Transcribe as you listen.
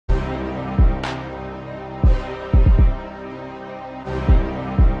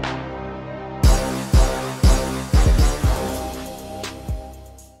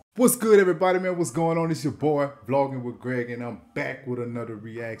What's good, everybody, man? What's going on? It's your boy, Vlogging with Greg, and I'm back with another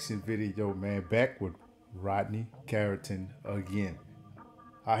reaction video, man. Back with Rodney Carrington again.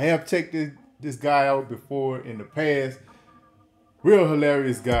 I have checked this guy out before in the past. Real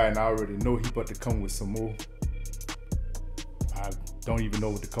hilarious guy, and I already know he about to come with some more. I don't even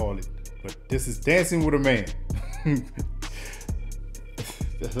know what to call it, but this is Dancing with a Man.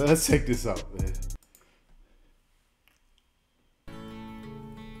 Let's check this out, man.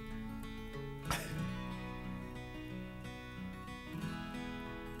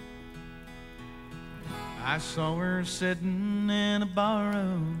 I saw her sitting in a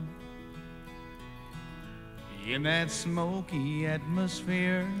barroom in that smoky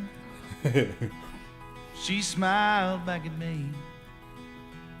atmosphere. She smiled back at me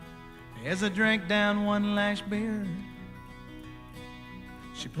as I drank down one last beer.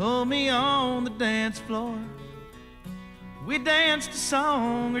 She pulled me on the dance floor. We danced a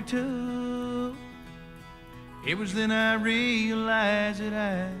song or two. It was then I realized that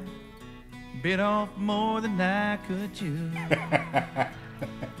I bit off more than I could chew. I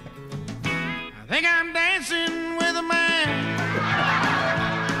think I'm dancing with a man.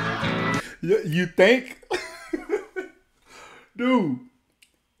 You think? Dude,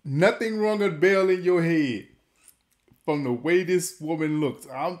 nothing wrong with bell in your head from the way this woman looks.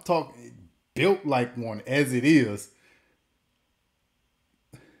 I'm talking built like one as it is.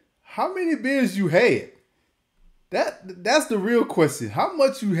 How many beers you had? That's the real question. How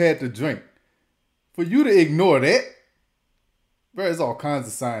much you had to drink for you to ignore that? Bro, there's all kinds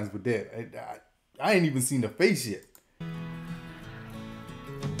of signs with that. I ain't even seen the face yet.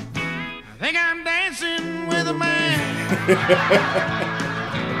 I think I'm dancing with a man.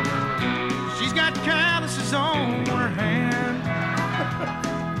 She's got calluses on her hand.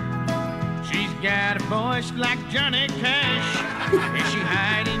 She's got a voice like Johnny Cash. Is she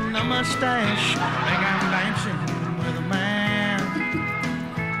hiding a mustache? I think I'm dancing with a man.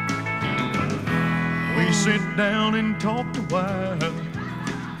 We sit down and talked a while,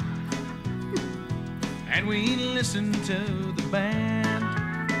 and we listened to the band.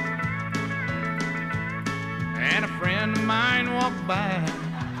 And a friend of mine walked by,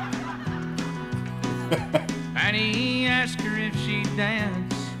 and he asked her if she'd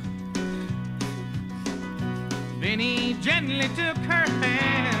dance. Then he gently took her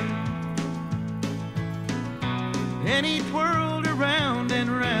hand, and he twirled her round and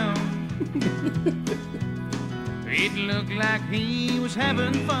round. It looked like he was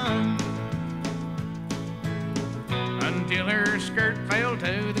having fun, until her skirt fell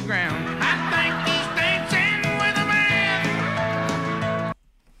to the ground. I think he's dancing with a man.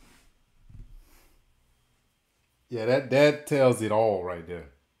 Yeah, that tells it all right there.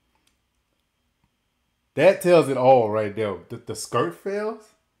 That tells it all right there. The skirt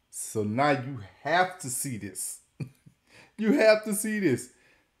fails, so now you have to see this. You have to see this.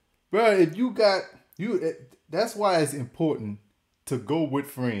 Bro, if you got that's why it's important to go with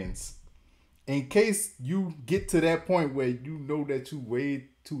friends. In case you get to that point where you know that you way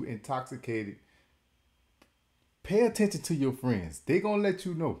too intoxicated, pay attention to your friends. They gonna let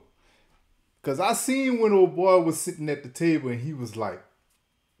you know. Cause I seen when old boy was sitting at the table and he was like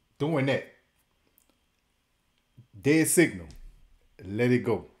doing that. Dead signal. Let it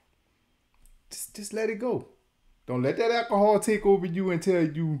go. Just let it go. Don't let that alcohol take over you until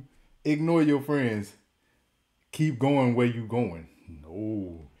you ignore your friends. Keep going where you going.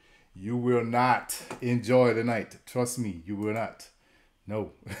 No, you will not enjoy the night. Trust me, you will not.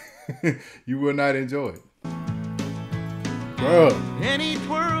 No, you will not enjoy it. Bro. And he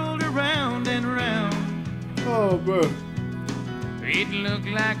twirled around and round. Oh, bro. It looked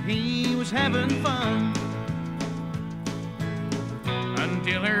like he was having fun,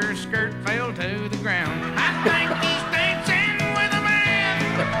 until her skirt fell to the ground. I think he's dancing with a man.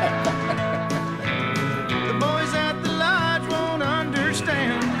 The boys at the lodge won't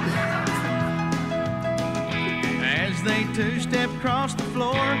understand. As they two-step across the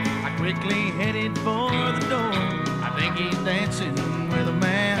floor, I quickly headed for the door. I think he's dancing with a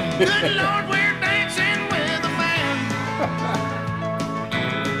man. Good Lord, we're dancing with a man.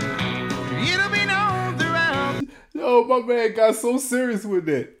 It'll be known throughout. Yo, my man got so serious with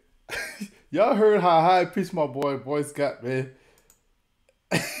that. Y'all heard how high-pitched my voice got, man.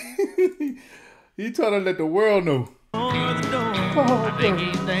 He trying to let the world know. I think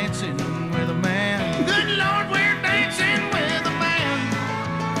he's dancing with a man. Good Lord, we're dancing with a man.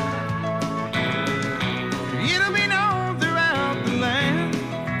 It'll be known throughout the land.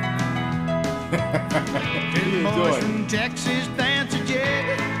 Two boys from Texas dance a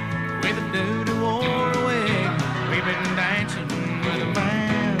jig with a dude who wore a wig. We've been dancing with a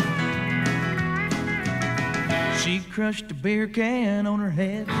man. She crushed a beer can on her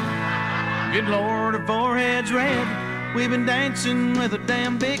head. Good Lord, her forehead's red. We've been dancing with a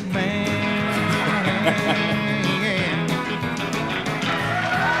damn big band.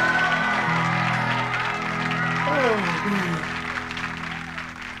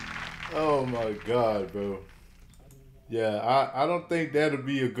 Oh my God, bro. Yeah, I don't think that'll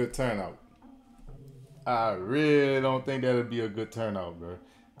be a good turnout. I really don't think that'll be a good turnout, bro.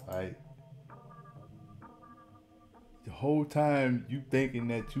 Like, the whole time you thinking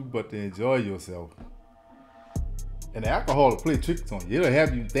that you about to enjoy yourself. And the alcohol will play tricks on you. It'll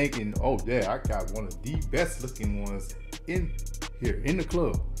have you thinking, oh yeah, I got one of the best looking ones in here, in the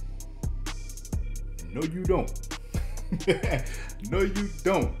club. No, you don't. No, you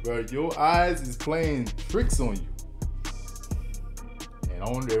don't, bro. Your eyes is playing tricks on you.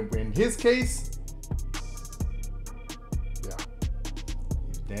 And in his case, yeah,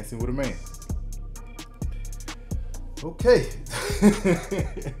 he's dancing with a man. Okay.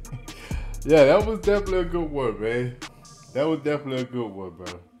 Yeah, that was definitely a good one, man. That was definitely a good one,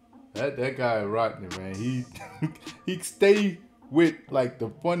 bro. That guy Rodney, man. He stay with like the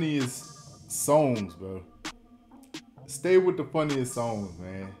funniest songs, bro. Stay with the funniest songs,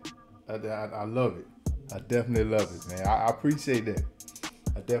 man. I love it. I definitely love it, man. I appreciate that.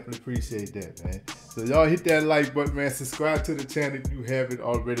 I definitely appreciate that, man. So y'all hit that like button, man. Subscribe to the channel if you haven't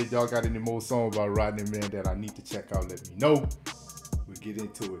already. Y'all got any more songs about Rodney, man, that I need to check out, let me know. We'll get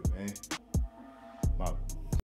into it, man.